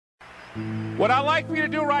What I'd like for you to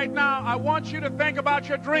do right now, I want you to think about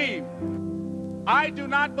your dream. I do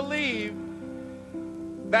not believe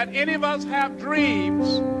that any of us have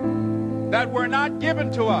dreams that were not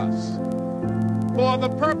given to us for the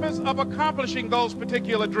purpose of accomplishing those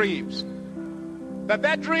particular dreams.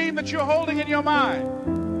 That dream that you're holding in your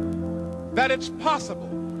mind, that it's possible.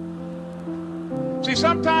 See,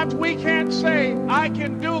 sometimes we can't say, I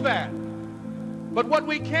can do that. But what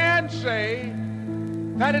we can say,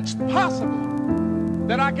 that it's possible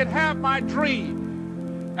that I can have my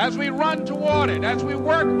dream as we run toward it, as we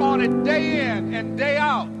work on it day in and day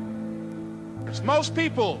out. Because most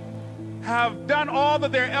people have done all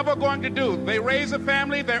that they're ever going to do. They raise a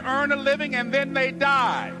family, they earn a living, and then they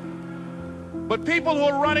die. But people who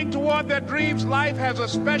are running toward their dreams, life has a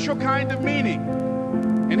special kind of meaning.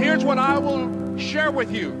 And here's what I will share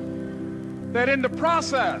with you, that in the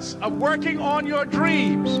process of working on your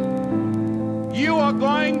dreams, you are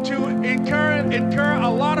going to incur a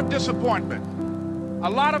lot of disappointment, a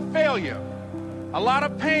lot of failure, a lot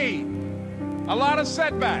of pain, a lot of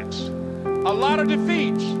setbacks, a lot of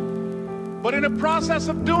defeats. But in the process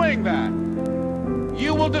of doing that,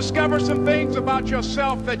 you will discover some things about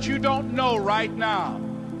yourself that you don't know right now.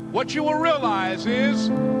 What you will realize is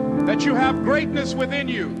that you have greatness within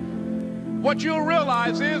you. What you'll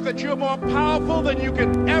realize is that you're more powerful than you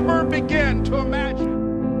can ever begin to imagine.